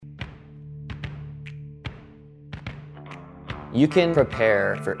You can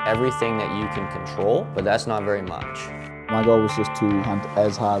prepare for everything that you can control, but that's not very much. My goal was just to hunt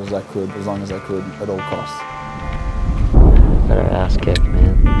as hard as I could, as long as I could, at all costs. Better ass kick,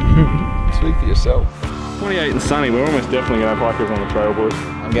 man. Speak for yourself. 28 and sunny, we're almost definitely going to have hikers on the trail, boys.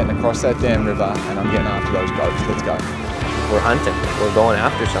 I'm getting across that damn river and I'm getting after those goats. Let's go. We're hunting. We're going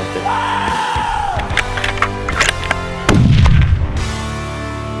after something.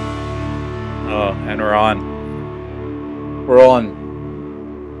 Oh, and we're on. We're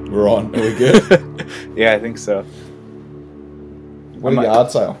on. We're on. Are we good? Yeah, I think so. What a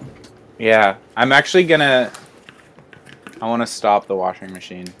yard sale. Yeah, I'm actually gonna... I want to stop the washing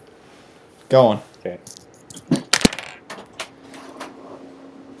machine. Go on. Okay.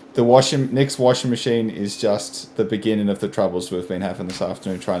 Nick's washing machine is just the beginning of the troubles we've been having this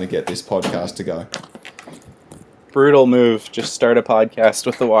afternoon trying to get this podcast to go. Brutal move. Just start a podcast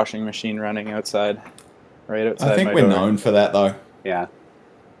with the washing machine running outside. Right outside I think my we're door. known for that, though. Yeah.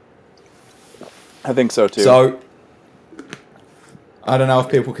 I think so, too. So, I don't know if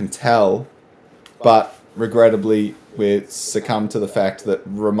people can tell, but regrettably, we've succumbed to the fact that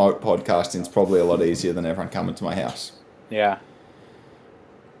remote podcasting is probably a lot easier than everyone coming to my house. Yeah.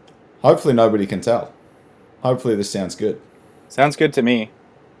 Hopefully nobody can tell. Hopefully this sounds good. Sounds good to me.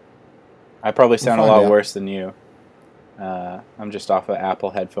 I probably sound a find lot out. worse than you. I'm just off of Apple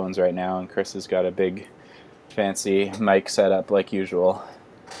headphones right now, and Chris has got a big, fancy mic set up like usual.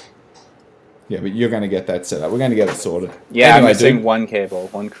 Yeah, but you're going to get that set up. We're going to get it sorted. Yeah, Anyway, I'm missing dude, one cable,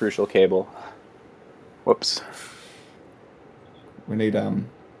 one crucial cable. Whoops. we need,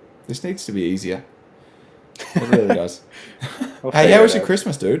 this needs to be easier. It really does. We'll Hey, figure how was it your out.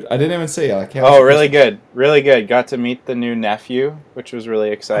 Christmas, dude? I didn't even see you. Like, how was Oh, your really Christmas? good. Really good. Got to meet the new nephew, which was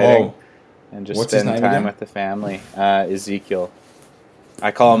really exciting. Oh, And just what's his spend name time again? with the family. Ezekiel.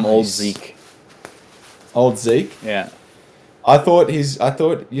 I call him Old Nice. Zeke. old Zeke. Yeah. I thought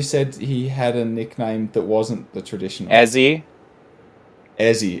you said he had a nickname that wasn't the traditional. Ezzy.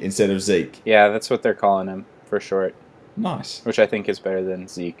 Ezzy instead of Zeke. Yeah, that's what they're calling him for short, Nice. which I think is better than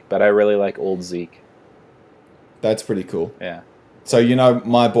Zeke. But I really like Old Zeke. That's pretty cool. Yeah. So you know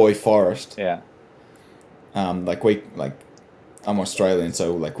my boy Forrest. Yeah. I'm Australian,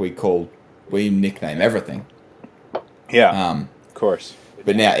 so we nickname everything. Yeah. Of course.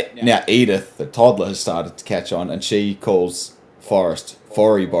 But now Edith, the toddler, has started to catch on, and she calls Forrest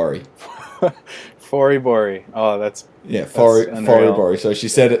Forry-Borry. Forry-Borry. Oh, that's... Yeah, That's unreal. Forry-Borry. So she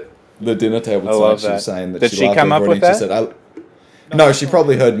said at the dinner table I tonight, love she was that. saying that Did she loved come up everybody, with and she said, no, she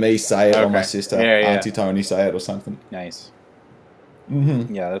probably heard me say it or my Okay. sister, Yeah. Auntie Tony, say it or something. Nice.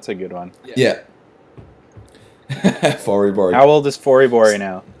 Mm-hmm. Yeah, that's a good one. Yeah. Forry-Borry. How old is Forry-Borry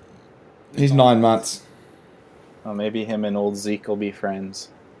now? He's 9 months. Well, maybe him and Old Zeke will be friends.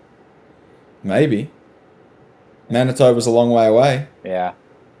 Maybe. Manitoba's a long way away. Yeah.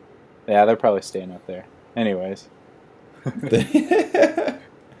 Yeah, they're probably staying up there. Anyways.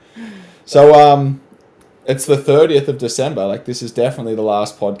 So, it's the 30th of December. Like, this is definitely the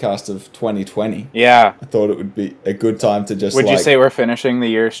last podcast of 2020. Yeah. I thought it would be a good time to just, Would you say we're finishing the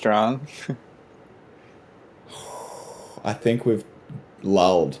year strong? I think we've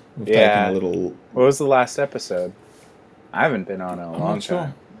lulled. We've Yeah. taken a little... What was the last episode? I haven't been on in a I'm long not sure.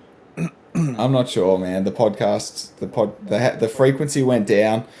 time. I'm not sure, man. The podcast, the frequency went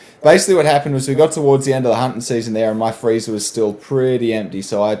down. Basically, what happened was we got towards the end of the hunting season there, and my freezer was still pretty empty.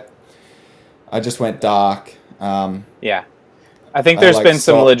 So I just went dark. Yeah. I think I there's like been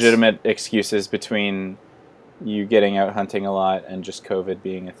some socks. legitimate excuses between you getting out hunting a lot and just COVID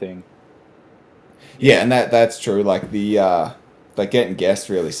being a thing. Yeah, and that's true. Like getting guests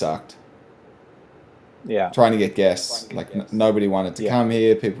really sucked. Yeah. Trying to get guests, nobody wanted to Yeah. come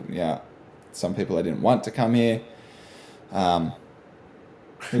here. Some people I didn't want to come here,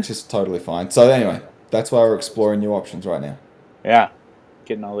 which is totally fine. So anyway, that's why we're exploring new options right now. Yeah.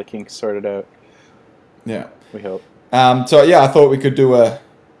 Getting all the kinks sorted out, Yeah. we hope. So yeah, I thought we could do a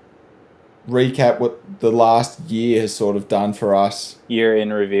recap what the last year has sort of done for us. Year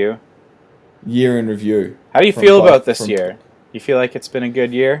in review. Year in review. How do you From feel both- about this from- year? You feel like it's been a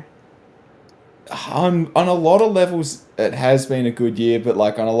good year? On a lot of levels, it has been a good year, but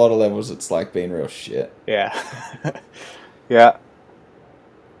on a lot of levels, it's been real shit. Yeah. Yeah.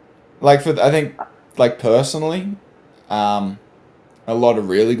 I think personally, a lot of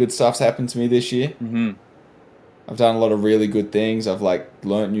really good stuff's happened to me this year. Mm-hmm. I've done a lot of really good things. I've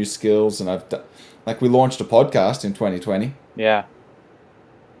learnt new skills, and I've done, we launched a podcast in 2020, Yeah.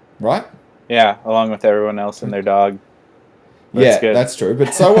 right? Yeah, along with everyone else and their dog. That's good. That's true.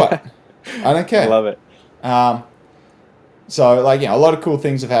 But so what? I don't care. I love it. So a lot of cool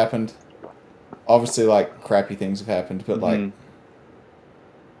things have happened. Obviously, crappy things have happened, but Mhm.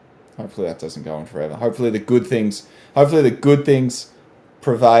 Hopefully that doesn't go on forever. Hopefully the good things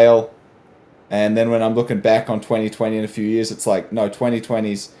prevail. And then when I'm looking back on 2020 in a few years, it's like, no,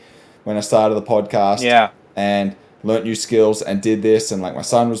 2020's when I started the podcast. Yeah. And learnt new skills and did this, and like my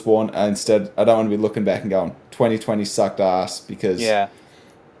son was born. And instead, I don't want to be looking back and going, 2020 sucked ass because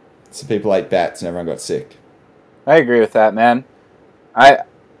some people ate bats and everyone got sick. I agree with that, man. I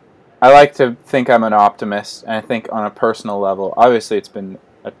like to think I'm an optimist, and I think on a personal level, obviously it's been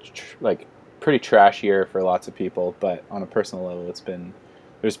a pretty trash year for lots of people, but on a personal level,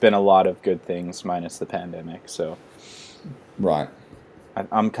 there's been a lot of good things minus the pandemic. So, right,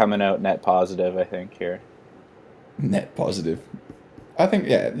 I'm coming out net positive, I think, here. Net positive. I think,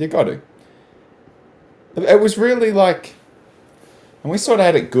 yeah, you got to. It was really like, and we sort of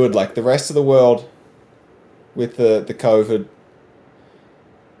had it good, like the rest of the world with the COVID.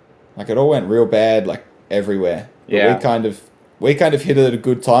 Like it all went real bad, like everywhere. But Yeah. we kind of hit it at a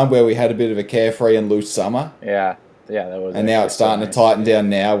good time where we had a bit of a carefree and loose summer. Yeah, that was. And now it's starting to tighten down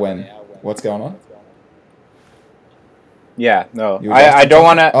now when, what's going on? Yeah, no. You were I don't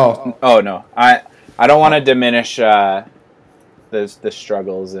want to. Oh. Oh no. I don't want to diminish the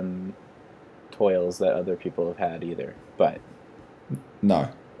struggles and toils that other people have had either. But No.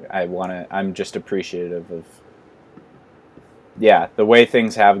 I'm just appreciative of the way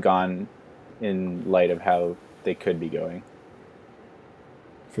things have gone in light of how they could be going.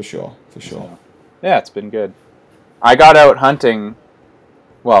 For sure. So, yeah, it's been good. I got out hunting,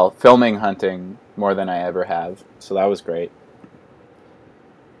 filming hunting more than I ever have. So that was great.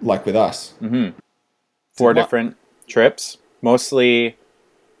 Like with us. Mm-hmm. 4 different trips. Mostly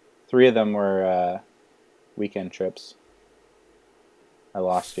 3 of them were weekend trips. I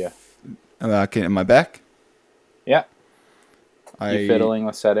lost you. Am I back? Yeah. You fiddling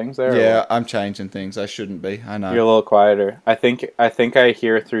with settings there? Yeah, I'm changing things. I shouldn't be. I know. You're a little quieter. I think I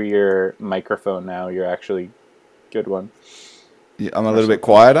hear through your microphone now. You're actually good one. Yeah, I'm a little bit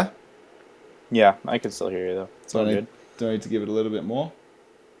quieter. Yeah, I can still hear you though. It's all good. Do I need to give it a little bit more?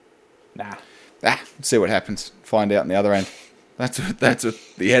 Nah. See what happens. Find out on the other end. That's what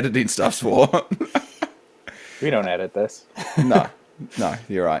the editing stuff's for. We don't edit this. No,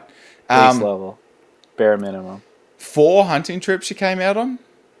 you're right. Base level, bare minimum. 4 hunting trips you came out on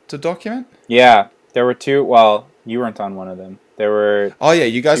to document? Yeah, there were 2. Well, you weren't on one of them. There were. Oh yeah,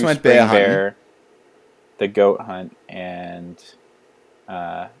 you guys 2 went spring bear hunting. bear, the goat hunt, and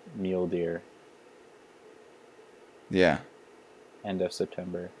mule deer. Yeah. End of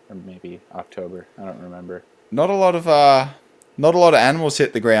September or maybe October. I don't remember. Not a lot of animals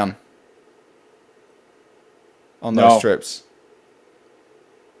hit the ground on those trips.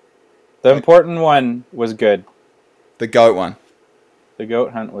 The important one was good. The goat one. The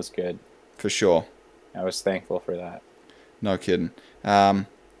goat hunt was good. For sure. I was thankful for that. No kidding. Now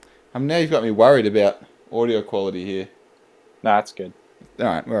you've got me worried about audio quality here. No, that's good. All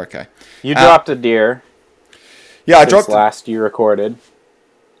right, we're okay. You dropped a deer. Yeah, I dropped last you recorded.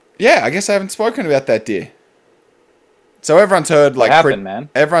 Yeah, I guess I haven't spoken about that deer. So everyone's heard like man.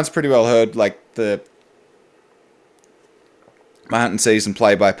 Everyone's pretty well heard like my hunting season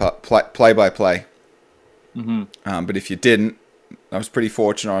play by play. Mm-hmm. But if you didn't, I was pretty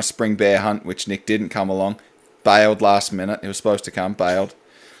fortunate on a spring bear hunt, which Nick didn't come along. Bailed last minute. He was supposed to come, bailed.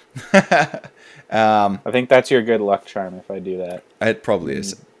 I think that's your good luck charm if I do that. It probably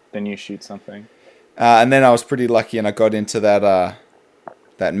is. Then you shoot something. And then I was pretty lucky and I got into that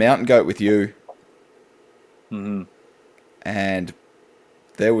mountain goat with you. Mm-hmm. And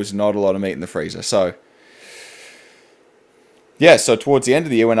there was not a lot of meat in the freezer. So, yeah, so towards the end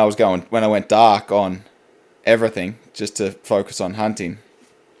of the year when I went dark on everything, just to focus on hunting,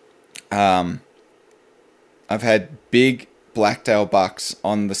 I've had big blacktail bucks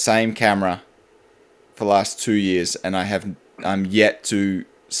on the same camera for the last 2 years, and I'm yet to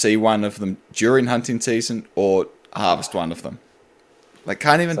see one of them during hunting season or harvest one of them. Like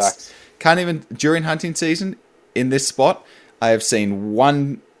can't even during hunting season in this spot. I have seen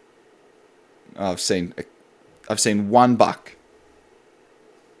one. I've seen one buck,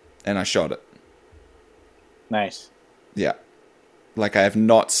 and I shot it. Nice. Yeah, like I have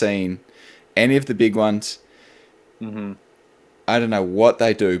not seen any of the big ones. Mm-hmm. I don't know what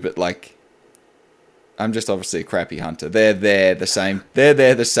they do, but like, I'm just obviously a crappy hunter. They're there the same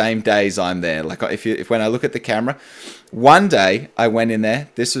days I'm there. Like if when I look at the camera, one day I went in there.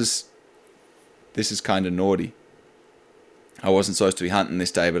 This is kind of naughty. I wasn't supposed to be hunting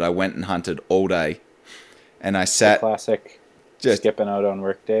this day, but I went and hunted all day, and I sat. Classic. Just skipping out on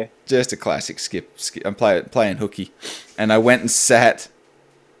work day. Just a classic skip. I'm playing hooky, and I went and sat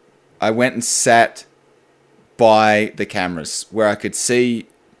by the cameras where I could see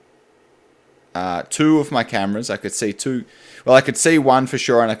two of my cameras. I could see two. Well, I could see one for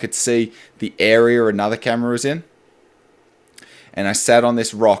sure, and I could see the area another camera was in. And I sat on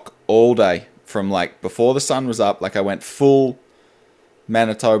this rock all day from like before the sun was up. Like I went full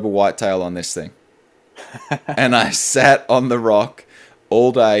Manitoba whitetail on this thing. And I sat on the rock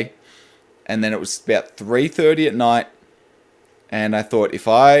all day. And then it was about 3:30 at night. And I thought, if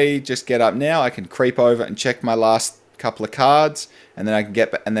I just get up now, I can creep over and check my last couple of cards, and then I can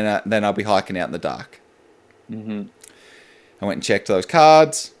get back, and then I'll be hiking out in the dark. Mm-hmm. I went and checked those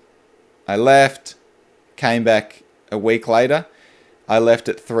cards. I left, came back a week later. I left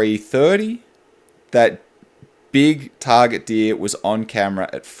at 3:30. That big target deer was on camera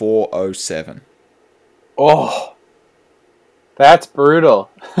at 4:07. Oh, that's brutal.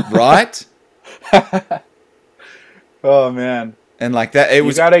 Right? Oh man. And like that, it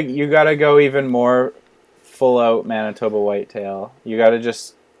was. You gotta go even more full out Manitoba whitetail. You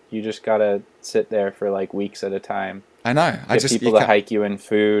just gotta sit there for like weeks at a time. I know. Get people to hike you in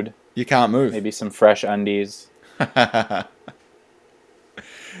food. You can't move. Maybe some fresh undies. I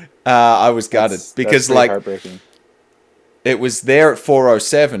was gutted because that's like heartbreaking. It was there at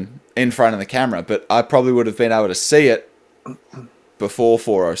 4:07 in front of the camera, but I probably would have been able to see it before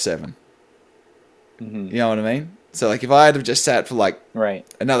 4:07. Mm-hmm. You know what I mean? So like if I had have just sat for like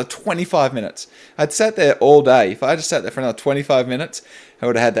another 25 minutes, I'd sat there all day. If I had just sat there for another 25 minutes, I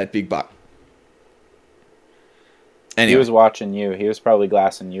would have had that big buck. Anyway, he was watching you. He was probably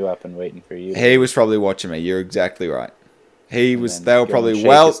glassing you up and waiting for you. He was probably watching me. You're exactly right. He was. They were probably shake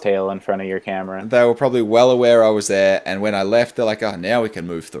well. His tail in front of your camera. They were probably well aware I was there. And when I left, they're like, "Oh, now we can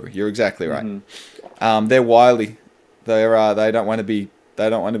move through." You're exactly right. Mm-hmm. They're wily. They don't want to be. They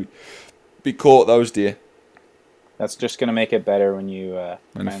don't want to be caught. Those deer. That's just going to make it better when you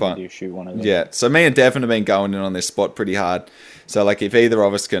do shoot one of them. Yeah, so me and Devin have been going in on this spot pretty hard. So, like, if either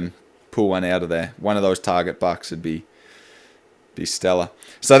of us can pull one out of there, one of those target bucks would be stellar.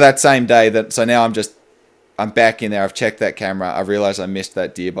 So that same day, now I'm back in there. I've checked that camera. I realized I missed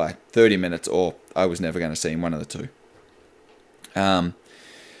that deer by 30 minutes, or I was never going to see him, one of the two.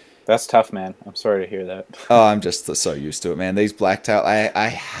 That's tough, man. I'm sorry to hear that. Oh, I'm just so used to it, man. These blacktail, I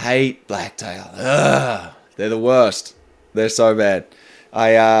hate blacktail. Ugh. They're the worst. They're so bad.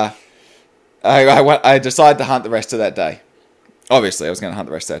 I decided to hunt the rest of that day. Obviously, I was going to hunt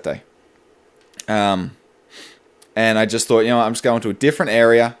the rest of that day. And I just thought, I'm just going to a different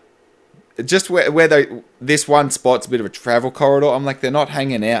area. Just where this one spot's a bit of a travel corridor. I'm like, they're not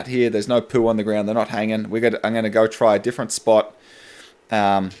hanging out here. There's no poo on the ground. They're not hanging. I'm going to go try a different spot.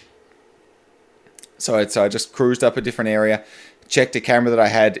 So I just cruised up a different area. Checked a camera that I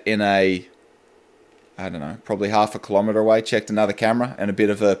had in I don't know, probably half a kilometre away, checked another camera and a bit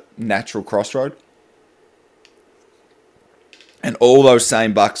of a natural crossroad. And all those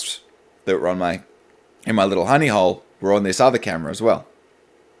same bucks that were in my little honey hole were on this other camera as well.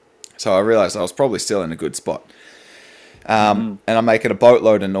 So I realised I was probably still in a good spot. And I'm making a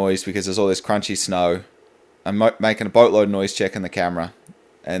boatload of noise because there's all this crunchy snow. I'm making a boatload of noise checking the camera.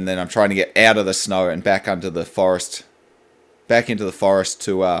 And then I'm trying to get out of the snow and back into the forest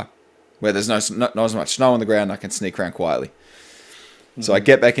to... where there's not as much snow on the ground, I can sneak around quietly. Mm-hmm. So I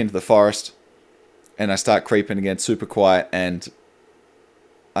get back into the forest, and I start creeping again, super quiet, and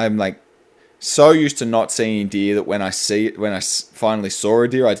I'm like so used to not seeing deer that when I finally saw a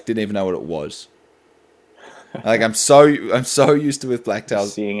deer, I didn't even know what it was. Like I'm so used to with blacktails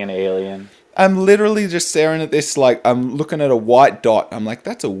seeing an alien. I'm literally just staring at this, like I'm looking at a white dot. I'm like,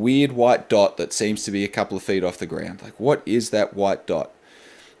 that's a weird white dot that seems to be a couple of feet off the ground. Like, what is that white dot?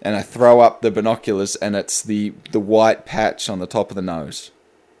 And I throw up the binoculars, and it's the white patch on the top of the nose.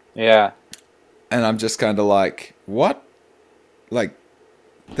 Yeah. And I'm just kind of like, what? Like,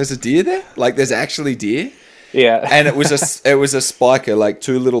 there's a deer there? Like, there's actually deer? Yeah. And it was a spiker, like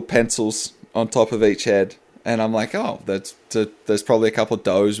two little pencils on top of each head. And I'm like, oh, there's probably a couple of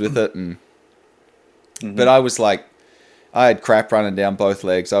does with it. And But I was like, I had crap running down both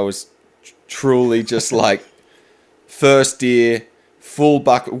legs. I was truly just like, first deer... full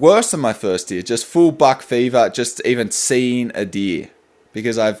buck, worse than my first deer, just full buck fever, just even seeing a deer.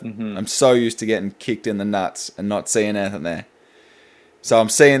 Because I'm so used to getting kicked in the nuts and not seeing anything there. So I'm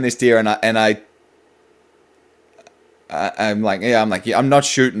seeing this deer and I'm like, I'm not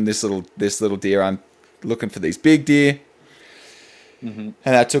shooting this little deer. I'm looking for these big deer. And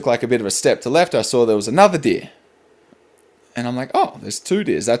I took like a bit of a step to left. I saw there was another deer. And I'm like, oh, there's two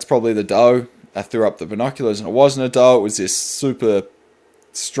deers. That's probably the doe. I threw up the binoculars and it wasn't a doe. It was this super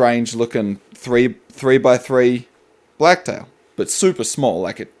strange looking 3x3 blacktail, but super small.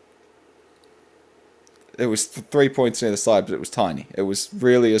 Like it was 3 points near the side, but it was tiny. It was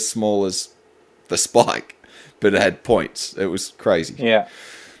really as small as the spike, but it had points. It was crazy. Yeah.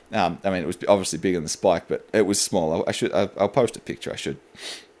 I mean, it was obviously bigger than the spike, but it was small. I'll post a picture. I should.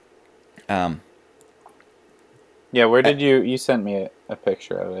 Yeah, where did you sent me a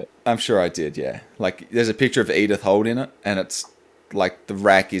picture of it? I'm sure I did, yeah. Like, there's a picture of Edith holding it, and it's, like, the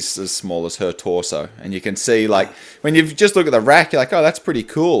rack is as small as her torso. And you can see, like, when you just look at the rack, you're like, oh, that's pretty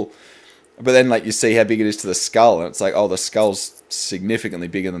cool. But then, like, you see how big it is to the skull, and it's like, oh, the skull's significantly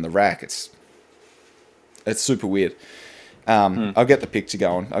bigger than the rack. It's super weird. I'll get the picture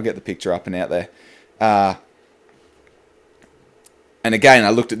going. I'll get the picture up and out there. And again, I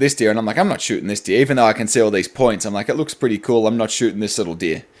looked at this deer and I'm like, I'm not shooting this deer. Even though I can see all these points, I'm like, it looks pretty cool. I'm not shooting this little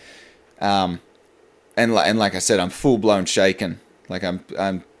deer. And like I said, I'm full blown shaken. Like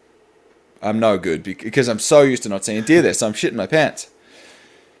I'm no good because I'm so used to not seeing deer there. So I'm shitting my pants.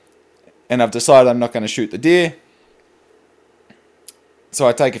 And I've decided I'm not going to shoot the deer. So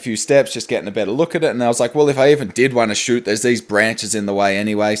I take a few steps, just getting a better look at it. And I was like, well, if I even did want to shoot, there's these branches in the way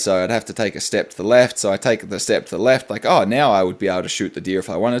anyway. So I'd have to take a step to the left. So I take the step to the left, like, oh, now I would be able to shoot the deer if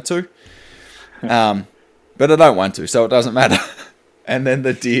I wanted to. But I don't want to, so it doesn't matter. and then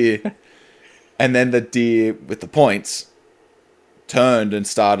the deer with the points turned and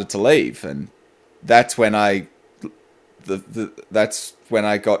started to leave. And that's when that's when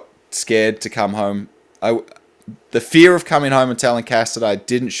I got scared to come home. The fear of coming home and telling Cass that I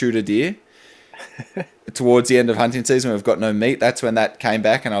didn't shoot a deer towards the end of hunting season, we've got no meat. That's when that came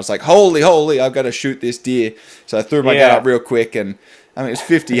back, and I was like, holy, I've got to shoot this deer. So I threw my gun up real quick, and I mean, it was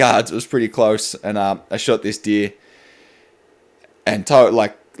 50 yards. It was pretty close, and I shot this deer, and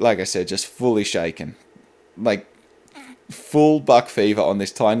like I said, just fully shaken, like full buck fever on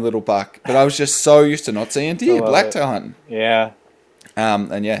this tiny little buck. But I was just so used to not seeing deer, blacktail hunting. Yeah.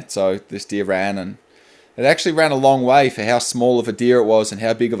 And yeah, so this deer ran, and it actually ran a long way for how small of a deer it was and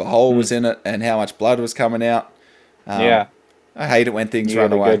how big of a hole was in it and how much blood was coming out. I hate it when things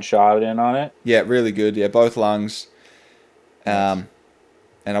run away. You got a good shot in on it? Yeah, really good. Yeah, both lungs. And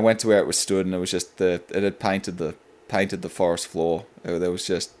I went to where it was stood, and it was just it had painted the forest floor. There was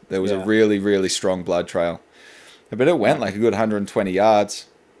a really, really strong blood trail. But it went like a good 120 yards.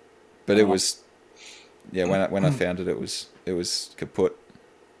 But it was, when I found it, it was kaput.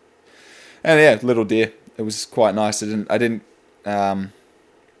 And yeah, little deer. It was quite nice. I didn't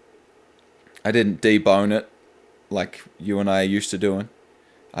debone it like you and I are used to doing.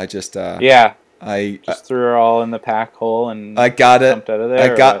 I just I just threw her all in the pack hole and I got it. Jumped out of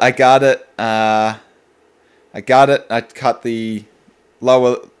there, I got it. I cut the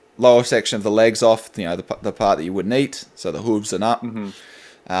lower section of the legs off. You know, the part that you wouldn't eat, so the hooves and up.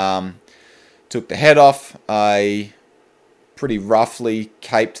 Mm-hmm. Took the head off. I pretty roughly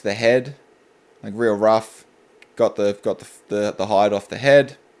caped the head. Like real rough, got the hide off the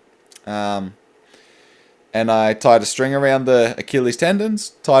head, and I tied a string around the Achilles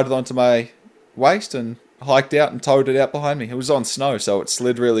tendons, tied it onto my waist, and hiked out and towed it out behind me. It was on snow, so it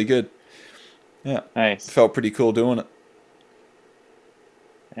slid really good. Yeah, nice. Felt pretty cool doing it.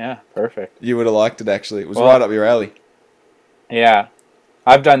 Yeah, perfect. You would have liked it actually. It was right up your alley. Yeah,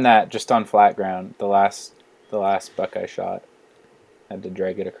 I've done that just on flat ground. The last buck I shot, had to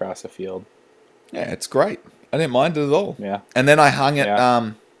drag it across a field. Yeah, it's great. I didn't mind it at all. Yeah. And then I hung it,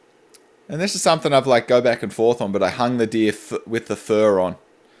 and this is something I've like go back and forth on, but I hung the deer with the fur on.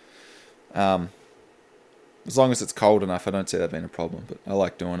 As long as it's cold enough, I don't see that being a problem, but I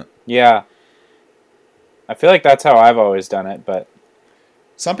like doing it. Yeah. I feel like that's how I've always done it, but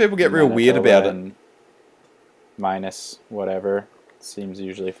some people get real weird about it. Minus whatever seems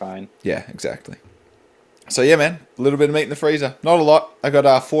usually fine. Yeah, exactly. So yeah, man, a little bit of meat in the freezer. Not a lot. I got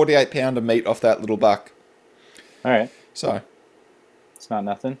a 48 pound of meat off that little buck. All right. So it's not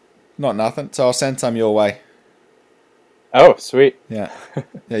nothing. Not nothing. So I'll send some your way. Oh, sweet. Yeah.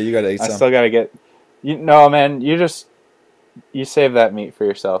 Yeah, you got to eat some. I still got to get. No, man, you save that meat for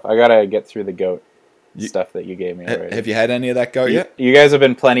yourself. I got to get through the goat stuff that you gave me already. Have you had any of that goat yet? You guys have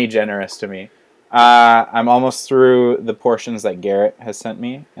been plenty generous to me. I'm almost through the portions that Garrett has sent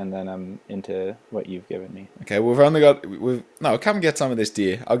me, and then I'm into what you've given me. Okay, we've only got come get some of this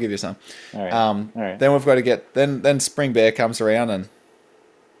deer. I'll give you some. All right. All right. Then we've got to get then Spring Bear comes around and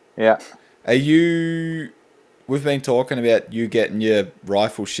yeah. We've been talking about you getting your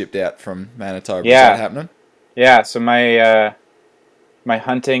rifle shipped out from Manitoba. Yeah. Is that happening? Yeah. So my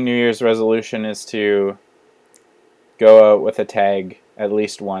hunting New Year's resolution is to go out with a tag at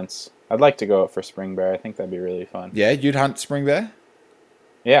least once. I'd like to go out for spring bear. I think that'd be really fun. Yeah, you'd hunt spring bear?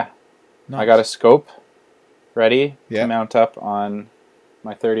 Yeah. Nice. I got a scope ready to mount up on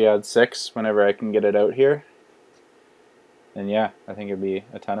my 30-06 whenever I can get it out here. And yeah, I think it'd be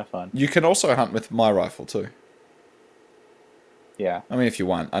a ton of fun. You can also hunt with my rifle too. Yeah. I mean, if you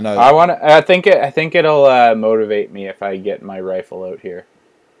want, I know. I think it'll motivate me if I get my rifle out here.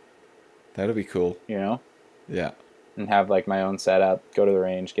 That'll be cool. You know, Yeah, and have like my own setup. Go to the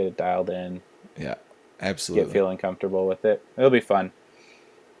range, get it dialed in, yeah, absolutely. get feeling comfortable with it. It'll be fun.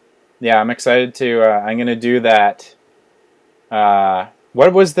 Yeah, I'm excited to. I'm gonna do that.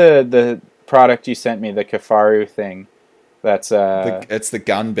 What was the product you sent me? The Kifaru thing. That's It's the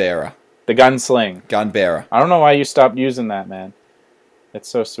gun bearer. the gunsling. Gun bearer. I don't know why you stopped using that, man. It's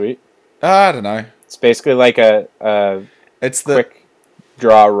so sweet. I don't know. It's basically like a It's the quick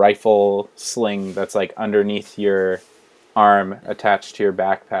draw rifle sling that's like underneath your arm attached to your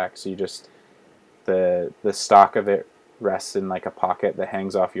backpack. So you just the stock of it rests in like a pocket that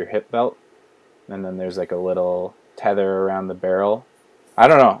hangs off your hip belt, and then there's like a little tether around the barrel. I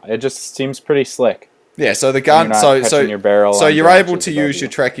don't know. It just seems pretty slick. Yeah, so the You're gun, not so touching your barrel on you're able branches to above use you.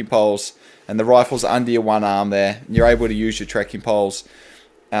 your trekking poles, and the rifle's under your one arm there. And you're able to use your trekking poles,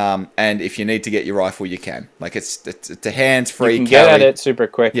 and if you need to get your rifle, you can. Like it's a hands-free You can carry. get at it super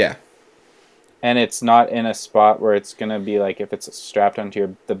quick. Yeah, And it's not in a spot where it's gonna be like if it's strapped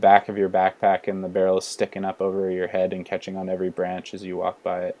onto the back of your backpack and the barrel is sticking up over your head and catching on every branch as you walk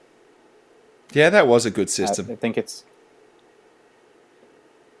by it. yeah, that was a good I system. think it's.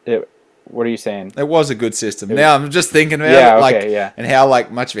 What are you saying? It was a good system. It- Now I'm just thinking about Yeah, it, like, okay, yeah. and how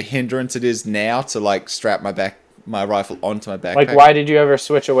like much of a hindrance it is now to like strap my rifle onto my backpack. Like, why did you ever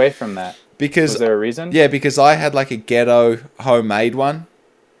switch away from that? Because Was there a reason? yeah, because I had like a ghetto homemade one,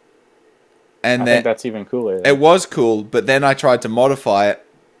 and I then think that's even cooler. it was cool, but then I tried to modify it,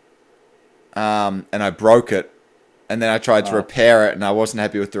 and I broke it, and then I tried to Oh. repair it, and I wasn't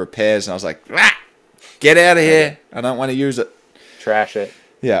happy with the repairs, and I was like, "Ah, get out of here! I don't want to use it." Trash it.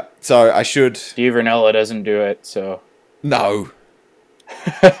 Yeah, so I should. Steve Vernella doesn't do it, so. No,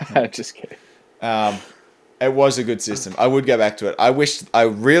 Just kidding. it was a good system. I would go back to it. I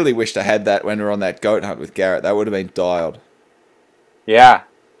really wished I had that when we were on that goat hunt with Garrett. That would have been dialed. Yeah.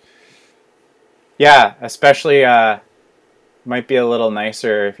 Yeah, especially might be a little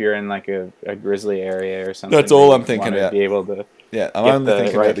nicer if you're in like a grizzly area or something. That's all where I'm you thinking wanna about. Be able to Yeah, I'm get only the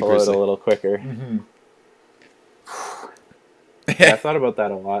thinking about the rifle out grizzly. a little quicker. Yeah, I thought about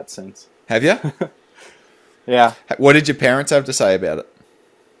that a lot since. Have you? Yeah. What did your parents have to say about it?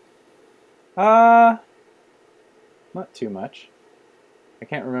 Not too much. I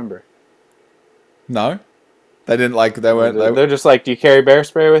can't remember. No, they didn't like. They weren't. They're just like, "Do you carry bear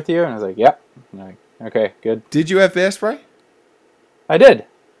spray with you?" And I was like, "Yep." And I'm like, okay, good. Did you have bear spray? I did.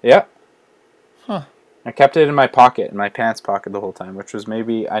 Yep. Huh. I kept it in my pocket, in my pants pocket the whole time, which was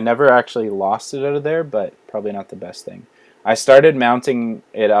maybe I never actually lost it out of there, but probably not the best thing. I started mounting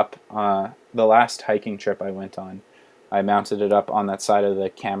it up the last hiking trip I went on. I mounted it up on that side of the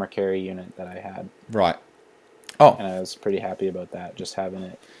camera carry unit that I had, Right. Oh, and I was pretty happy about that, just having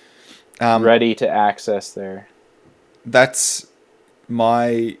it um, ready to access there. that's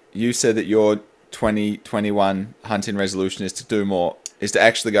my. You said that your 2021 hunting resolution is to do more. Is to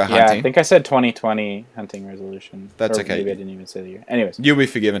actually go Yeah, hunting. I think I said 2020 hunting resolution. That's Or okay. Maybe I didn't even say the year. Anyways. You'll be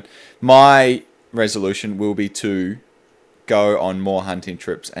forgiven. My resolution will be to go on more hunting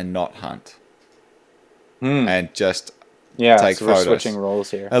trips and not hunt, and just Yeah, take so we're photos. switching roles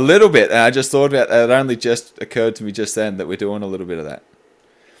here. a little bit. And I just thought about that. It only just occurred to me just then that we're doing a little bit of that.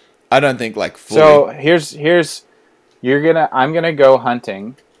 I don't think like fully. So here's I'm gonna go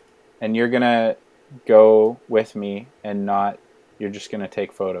hunting, and you're gonna go with me and not. You're just gonna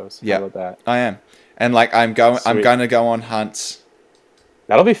take photos. Yeah. How about that? I am, and like I'm going Sweet. to go on hunts.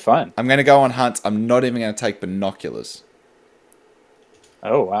 That'll be fun. I'm going to go on hunts. I'm not even going to take binoculars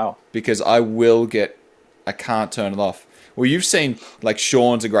Oh wow. because I can't turn it off. Well, you've seen like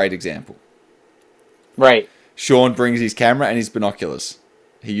Sean's a great example. Right. Sean brings his camera and his binoculars.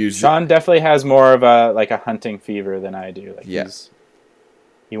 He uses Sean definitely has more of a hunting fever than I do. Like Yeah.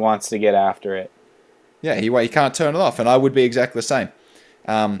 he wants to get after it. he can't turn it off, and I would be exactly the same.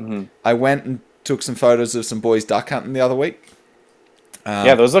 I went and took some photos of some boys duck hunting the other week.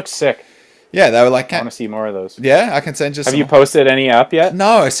 Yeah, those look sick. Yeah, they were like, I want to see more of those. yeah, I can send you Have some. you posted any up yet?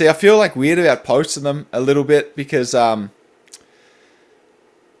 No, see, I feel like weird about posting them a little bit because I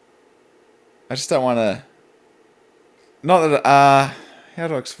just don't want to. Not that how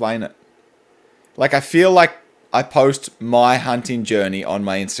do I explain it? Like I feel like I post my hunting journey on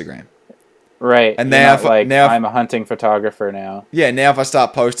my Instagram. Right. And You're now not if- like now if- I'm a hunting photographer now. Yeah, now if I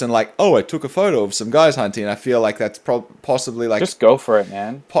start posting like, oh, I took a photo of some guys hunting, I feel like that's possibly like. Just go for it,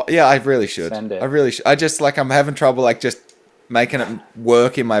 man. Yeah, I really should. Send it. I really should. I just like I'm having trouble like just making it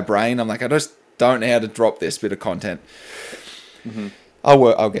work in my brain. I'm like I just don't know how to drop this bit of content.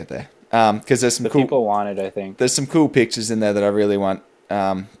 I'll get there. Because there's some cool people want it, I think. There's some cool pictures in there that I really want.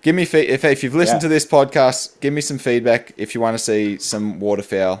 Give me if you've listened to this podcast, give me some feedback if you want to see some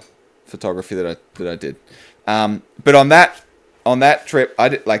waterfowl photography that I did. But on that trip, I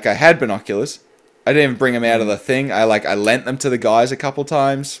had binoculars. I didn't even bring them out of the thing. I lent them to the guys a couple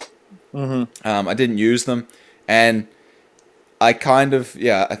times. I didn't use them, and I kind of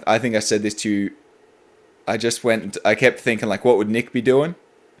I think I said this to you. I kept thinking like, what would Nick be doing?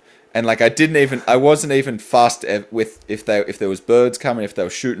 And like I wasn't even fussed with if there was birds coming, if they were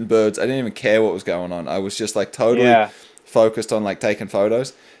shooting birds. I didn't even care what was going on. I was just like totally focused on like taking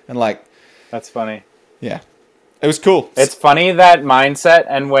photos and like. That's funny. Yeah, it was cool. It's funny that mindset,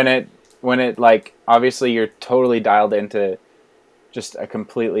 and when it like obviously you're totally dialed into just a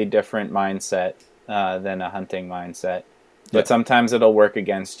completely different mindset than a hunting mindset. But sometimes it'll work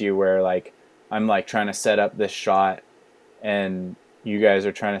against you where like I'm like trying to set up this shot and you guys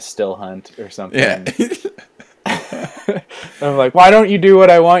are trying to still hunt or something. Yeah. I'm like, why don't you do what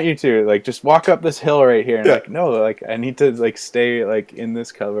I want you to? Like, just walk up this hill right here. And like, no, like I need to like stay like in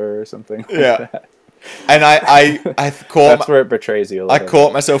this cover or something. Like that. And I caught. That's where it betrays you. I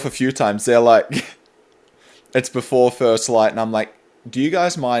caught myself a few times. They're like, it's before first light, and I'm like, do you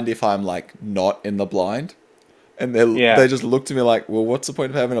guys mind if I'm like not in the blind? And they just looked at me like, well, what's the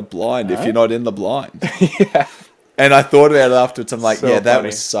point of having a blind if you're not in the blind? Yeah. And I thought about it afterwards. I'm like, So that funny.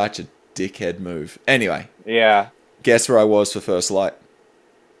 was such a dickhead move. Anyway. Yeah. Guess where I was for first light?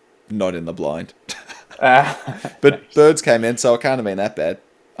 Not in the blind. But Nice. birds came in, so it can't have been that bad.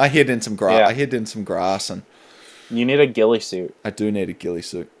 I hid in some grass. Yeah. I hid in some grass, and You need a ghillie suit. I do need a ghillie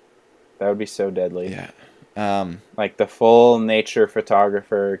suit. That would be so deadly. Yeah. Like the full nature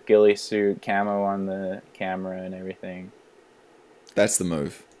photographer, ghillie suit, camo on the camera and everything. That's the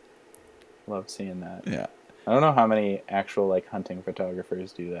move. Love seeing that. Yeah. I don't know how many actual like hunting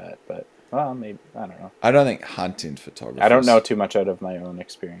photographers do that, but well, maybe I don't know. I don't think hunting photographers. I don't know too much out of my own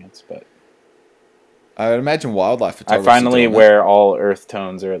experience, but I would imagine wildlife I photographers. finally are doing wear all earth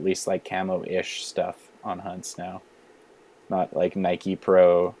tones or at least like camo-ish stuff on hunts now. Not like Nike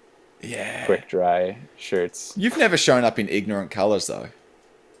Pro that. Yeah. quick dry shirts. You've never shown up in ignorant colors though.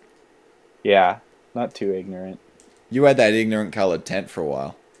 Yeah, not too ignorant. You had that ignorant colored tent for a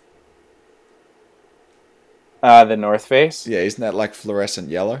while. The North Face. Yeah, isn't that like fluorescent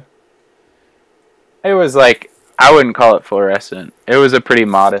yellow? It was like, I wouldn't call it fluorescent. It was a pretty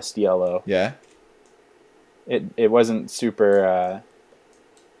modest yellow. Yeah. It wasn't super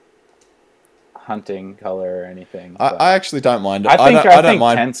hunting color or anything. I actually don't mind. I think don't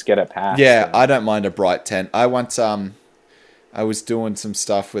mind. tents get a pass. Yeah, so. I don't mind a bright tent. I once I was doing some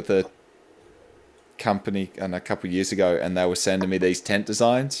stuff with a company and a couple of years ago, and they were sending me these tent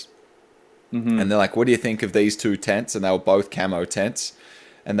designs. Mm-hmm. And they're like, what do you think of these two tents? And they were both camo tents.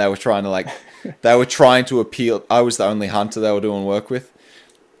 And they were trying to like, they were trying to appeal. I was the only hunter they were doing work with.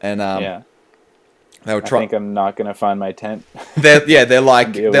 And Yeah. they were I trying. think I'm not gonna find my tent. They're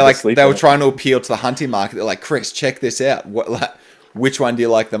like, Be able to sleep they in were it. trying to appeal to the hunting market. They're like, Chris, check this out. Which one do you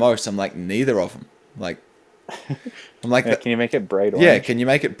like the most? I'm like, neither of them. Like, I'm like, Yeah, can you make it bright orange? yeah, can you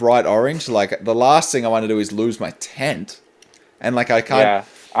make it bright orange? Like, the last thing I want to do is lose my tent. And like, I can't. Yeah.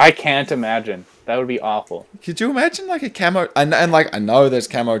 I can't imagine. That would be awful. Could you imagine like a camo? And like, I know there's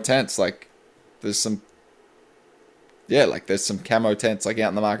camo tents. Like, there's some. Yeah, like there's some camo tents like out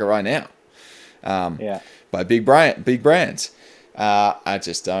in the market right now. Yeah. By big brands. I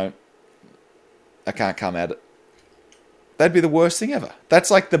just don't. I can't come at it. That'd be the worst thing ever. That's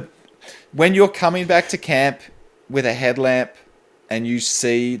like when you're coming back to camp with a headlamp and you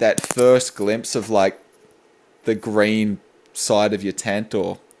see that first glimpse of like the green side of your tent,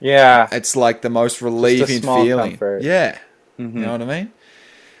 or Yeah. it's like the most relieving small feeling. comfort. Yeah. Mhm. You know what I mean?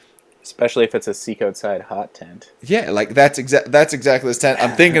 Especially if it's a Seek Outside hot tent. Yeah, like that's exactly this tent.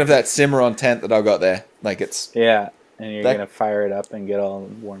 I'm thinking of that Cimarron tent that I got there. Like it's Yeah. And you're That- gonna fire it up and get all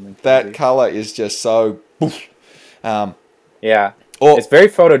warm and that fuzzy. color is just so. Yeah. Or It's very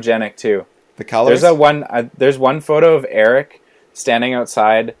photogenic too. the colors. There's one photo of Eric standing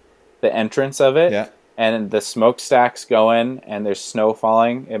outside the entrance of it. Yeah. And the smokestack's going and there's snow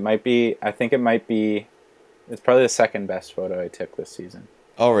falling. I think it might be it's probably the second best photo I took this season.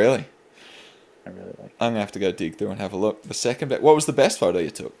 Oh really? I really like I'm gonna have to go dig through and have a look. The second best. What was the best photo you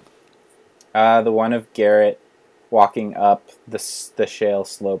took? the one of Garrett walking up the shale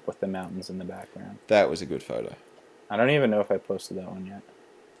slope with the mountains in the background. That was a good photo. I don't even know if I posted that one yet.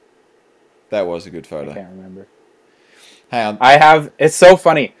 That was a good I photo. can't remember. Hang on. It's so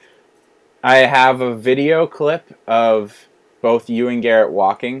funny. I have a video clip of both you and Garrett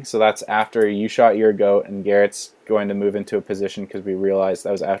walking. So that's after you shot your goat, and Garrett's going to move into a position because we realized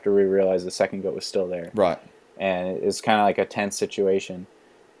that was after we realized the second goat was still there. Right. And it's kind of like a tense situation.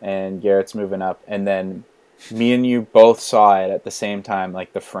 And Garrett's moving up, and then me and you both saw it at the same time,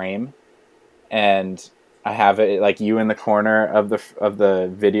 like the frame. And I have it like you in the corner of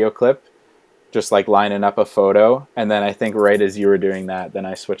the video clip, just like lining up a photo. And then I think right as you were doing that, then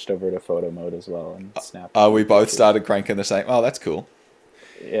I switched over to photo mode as well and snapped. Oh, we both started cranking the same. Oh, that's cool.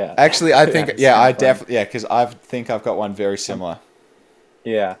 Yeah. Actually, I think I fun. definitely because I think I've got one very similar.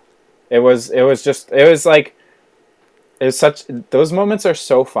 Yeah. It was such, those moments are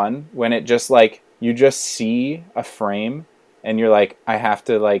so fun when it just like, you just see a frame and you're like, I have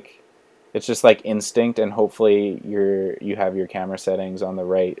to like, it's just like instinct, and hopefully you have your camera settings on the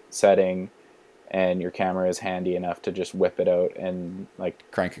right setting and your camera is handy enough to just whip it out and like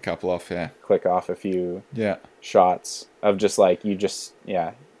Crank a couple off, yeah. click off a few Yeah. shots of just like, it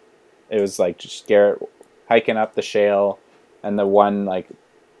was like just Garrett hiking up the shale, and the one like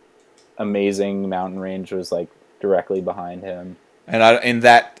amazing mountain range was like directly behind him. And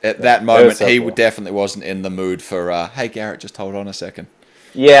at that moment, so he cool. definitely wasn't in the mood for, hey, Garrett, just hold on a second.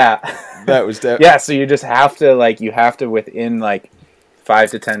 Yeah. That was Yeah, so you just have to within like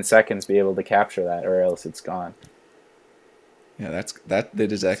 5 to 10 seconds be able to capture that, or else it's gone. Yeah, that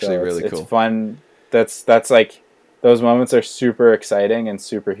is actually So really cool. It's fun. That's like, those moments are super exciting and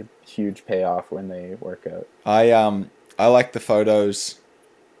super huge payoff when they work out. I like the photos.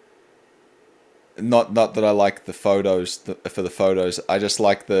 Not that I like the photos for the photos. I just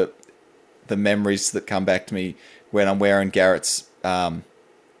like the memories that come back to me when I'm wearing Garrett's down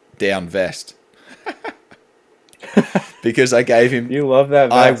vest. Because I gave him. You love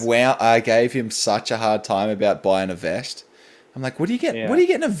that vest. I gave him such a hard time about buying a vest. I'm like, what are you getting? Yeah. What are you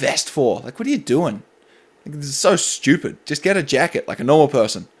getting a vest for? Like, what are you doing? Like, this is so stupid. Just get a jacket like a normal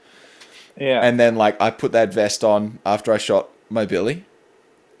person. Yeah. And then like I put that vest on after I shot my billy,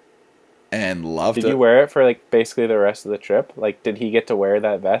 and loved it. Did you wear it for like basically the rest of the trip? Like, did he get to wear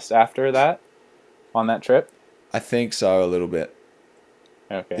that vest after that on that trip? I think so, a little bit.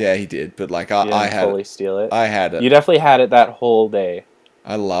 Okay. Yeah, he did. But like You I didn't had fully it. steal it. I had it. You definitely had it that whole day.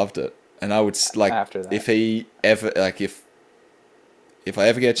 I loved it, and I would like After that. if he ever like if I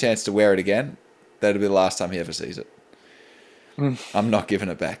ever get a chance to wear it again, that'll be the last time he ever sees it. I'm not giving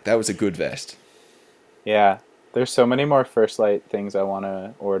it back. That was a good vest. Yeah. There's so many more First Light things I want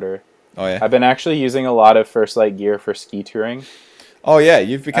to order. Oh yeah. I've been actually using a lot of First Light gear for ski touring. Oh yeah,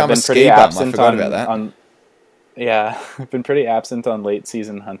 you've become a ski bum. I forgot about that. Yeah, I've been pretty absent on late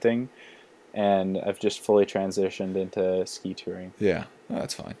season hunting, and I've just fully transitioned into ski touring, Yeah, no,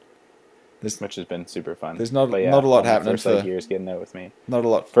 that's fine. which has been super fun. There's not But a lot all my happening First Light for gear's getting out with me. not a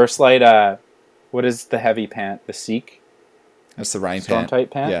lot. First Light, what is the heavy pant? The Seek That's the rain Storm pant.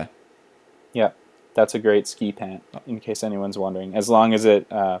 Tight pant? Yeah. Yeah, that's a great ski pant, in case anyone's wondering. As long as your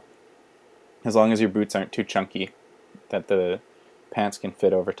boots aren't too chunky, that the pants can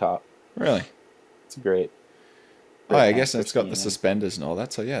fit over top. Really? It's great. Oh, I pant guess for it's got skiing the in. suspenders and all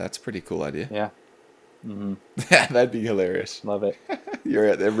that. So yeah, that's a pretty cool idea. Yeah. Mm-hmm. That'd be hilarious. Love it.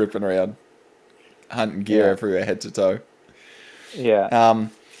 You're out there ripping around, hunting gear Yeah. everywhere, head to toe. Yeah.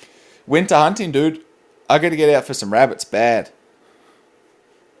 Winter hunting, dude. I got to get out for some rabbits, bad.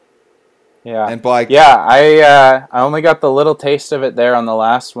 Yeah. And by I only got the little taste of it there on the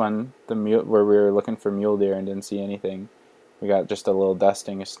last one, where we were looking for mule deer and didn't see anything. We got just a little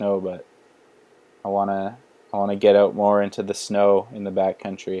dusting of snow, but I wanna get out more into the snow in the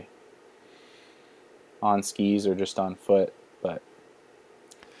backcountry, on skis or just on foot. But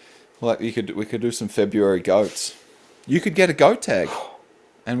well, we could do some February goats. You could get a goat tag,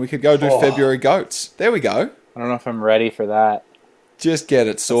 and we could go do February goats. There we go. I don't know if I'm ready for that. Just get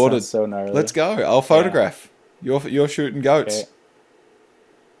it sorted. That sounds so gnarly. Let's go. I'll photograph. You're shooting goats. Okay.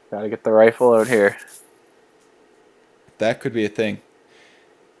 Gotta get the rifle out here. That could be a thing.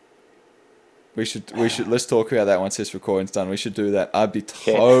 We should let's talk about that once this recording's done. We should do that. I'd be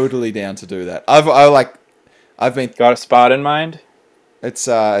totally down to do that. I've been Got a spot in mind? it's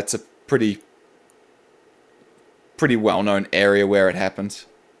a pretty well-known area where it happens.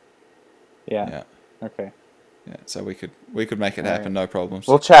 Yeah. Yeah. Okay. Yeah, so we could make it happen, no problems.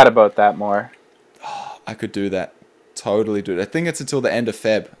 We'll chat about that more. I could do that. Totally do it. I think it's until the end of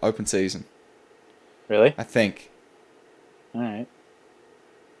Feb, open season. Really? I think. All right.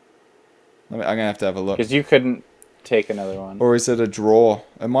 I'm gonna have to have a look. Because you couldn't take another one. Or is it a draw?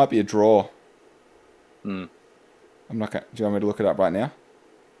 It might be a draw. Hmm. I'm not gonna. Do you want me to look it up right now?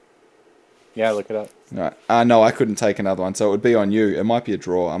 Yeah, look it up. No. No, I couldn't take another one, so it would be on you. It might be a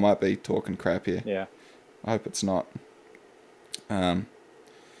draw. I might be talking crap here. Yeah. I hope it's not.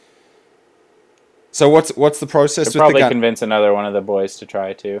 So what's the process Could with probably the gun? convince another one of the boys to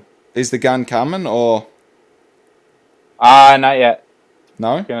try too. Is the gun coming or Not yet.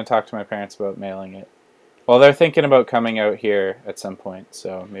 no? I'm gonna talk to my parents about mailing it. Well, they're thinking about coming out here at some point,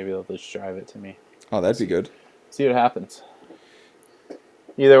 so maybe they'll just drive it to me. Oh, that'd be good. See what happens.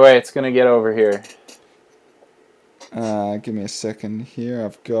 Either way, it's gonna get over here. Give me a second here.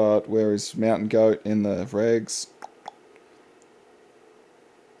 I've got, where is Mountain Goat in the regs?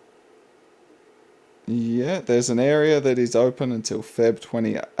 Yeah, there's an area that is open until Feb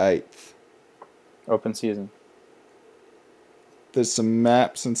 28th. Open season. There's some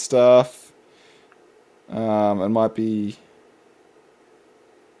maps and stuff. It might be...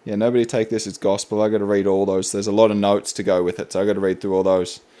 Yeah, nobody take this as gospel. I got to read all those. There's a lot of notes to go with it, so I got to read through all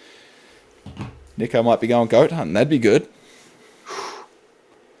those. Nico might be going goat hunting. That'd be good.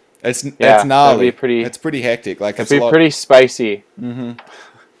 It's gnarly. that'd be pretty. It's pretty hectic. Like It'd be pretty spicy.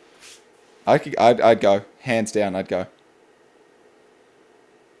 I'd go hands down. I'd go.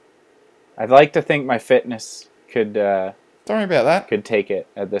 I'd like to think my fitness could Don't worry about that. could take it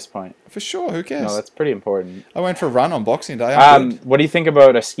at this point. For sure. Who cares? No, that's pretty important. I went for a run on Boxing Day. I'm good. What do you think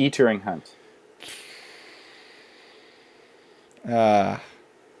about a ski touring hunt?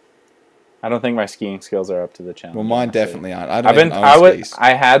 I don't think my skiing skills are up to the challenge. Well, mine honestly. definitely aren't. I don't even own skis.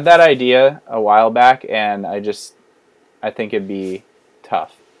 I had that idea a while back, and I think it'd be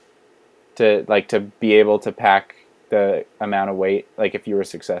tough to be able to pack the amount of weight. Like if you were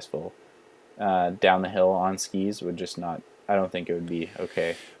successful down the hill on skis, would just not. I don't think it would be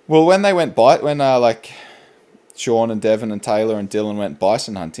okay. Well, when they went like Sean and Devon and Taylor and Dylan went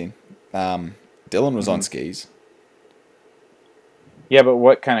bison hunting, Dylan was on skis. Yeah, but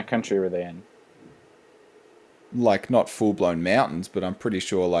what kind of country were they in? Like not full blown mountains, but I'm pretty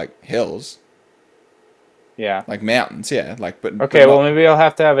sure like hills, Yeah. like mountains. Yeah, like but Okay, but well not- maybe I'll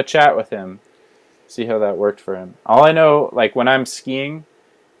have to have a chat with him, see how that worked for him. All I know, like when I'm skiing,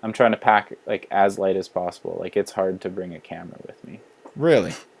 I'm trying to pack like as light as possible. Like it's hard to bring a camera with me.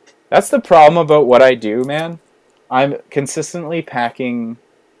 really. That's the problem about what I do, man. I'm consistently packing,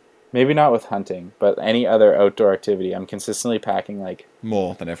 maybe not with hunting, but any other outdoor activity. I'm consistently packing like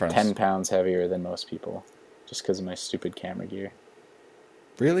More than everyone 10 else. pounds heavier than most people, just because of my stupid camera gear.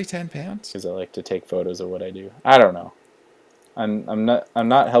 Really, 10 pounds? Because I like to take photos of what I do. I don't know. I'm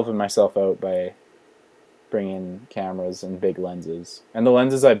not helping myself out by bringing cameras and big lenses. And the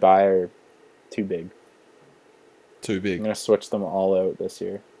lenses I buy are too big. Too I'm big. gonna switch them all out this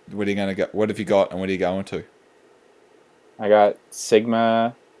year. What are you gonna go? What have you got, and what are you going to? I got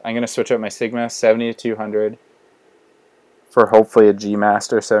Sigma. I'm gonna switch out my Sigma 70-200 for hopefully a G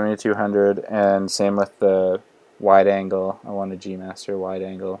Master 70-200, and same with the wide angle. I want a G Master wide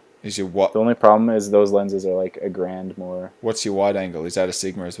angle. Is your what? The only problem is those lenses are like $1,000 more. What's your wide angle? Is that a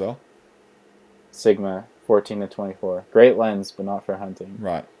Sigma as well? Sigma 14-24. Great lens, but not for hunting.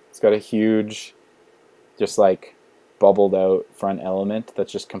 Right. It's got a huge, just like bubbled out front element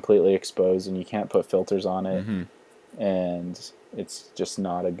that's just completely exposed, and you can't put filters on it. And it's just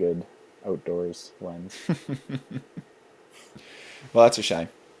not a good outdoors lens. Well, that's a shame.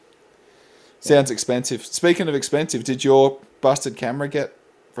 Sounds expensive. Speaking of expensive, did your busted camera get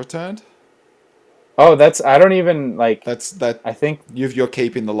returned? Oh, I don't even like. That I think you're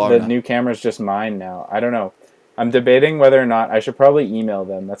keeping the loaner. the new camera's just mine now. I don't know. I'm debating whether or not I should probably email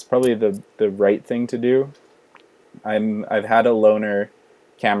them. That's probably the right thing to do. I've had a loaner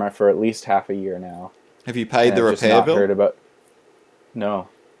camera for at least half a year now. Have you paid the and I've just repair not bill? heard about. No,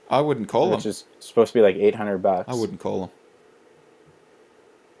 I wouldn't call which them. is supposed to be like $800. I wouldn't call them.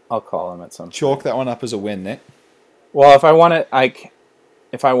 I'll call them at some point. Chalk that one up as a win, Nick. Well, if I want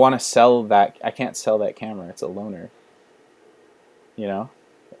to sell that, I can't sell that camera. It's a loaner. You know,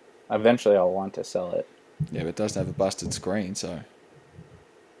 eventually I'll want to sell it. Yeah, but it doesn't have a busted screen, so.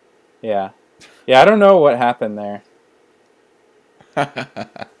 Yeah, I don't know what happened there.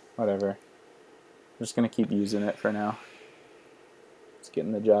 Whatever. I'm just gonna keep using it for now. It's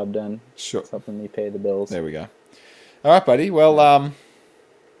getting the job done. Sure. It's helping me pay the bills. There we go. All right, buddy. Well, I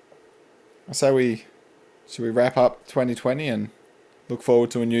say should we wrap up 2020 and look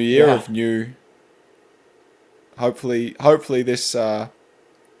forward to a new year Yeah. of new. Hopefully, this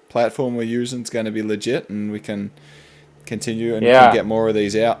platform we're using is going to be legit, and we can continue and we Yeah. can get more of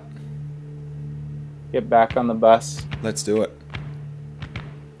these out. Get back on the bus. Let's do it.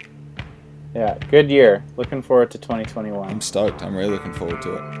 Yeah, good year. Looking forward to 2021. I'm stoked. I'm really looking forward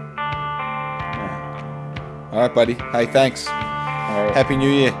to it. All right, buddy. Hey, thanks. All right. Happy New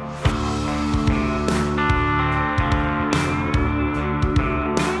Year.